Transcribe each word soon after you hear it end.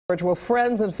Where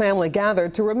friends and family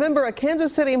gathered to remember a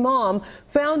Kansas City mom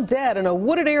found dead in a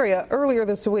wooded area earlier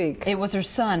this week. It was her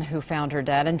son who found her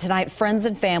dead, and tonight friends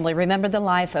and family remember the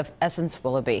life of Essence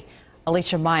Willoughby.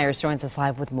 Alicia Myers joins us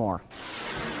live with more.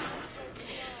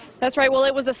 That's right. Well,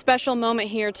 it was a special moment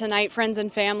here tonight. Friends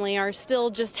and family are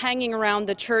still just hanging around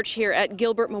the church here at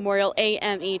Gilbert Memorial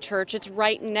AME Church. It's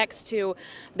right next to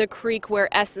the creek where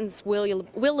Essence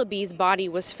Willoughby's body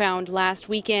was found last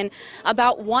weekend.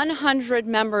 About 100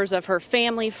 members of her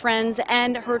family, friends,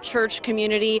 and her church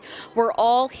community were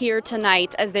all here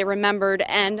tonight as they remembered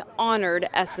and honored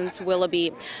Essence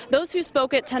Willoughby. Those who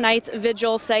spoke at tonight's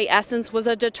vigil say Essence was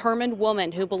a determined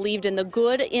woman who believed in the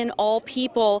good in all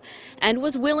people and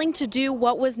was willing to do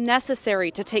what was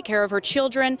necessary to take care of her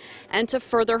children and to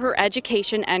further her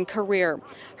education and career.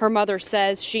 Her mother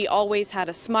says she always had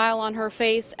a smile on her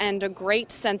face and a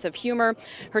great sense of humor.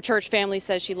 Her church family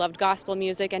says she loved gospel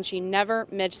music and she never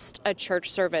missed a church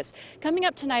service. Coming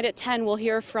up tonight at 10, we'll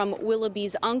hear from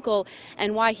Willoughby's uncle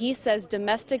and why he says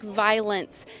domestic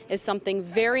violence is something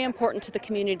very important to the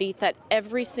community that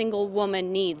every single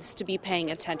woman needs to be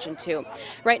paying attention to.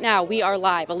 Right now, we are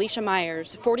live. Alicia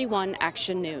Myers, 41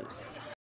 Action News.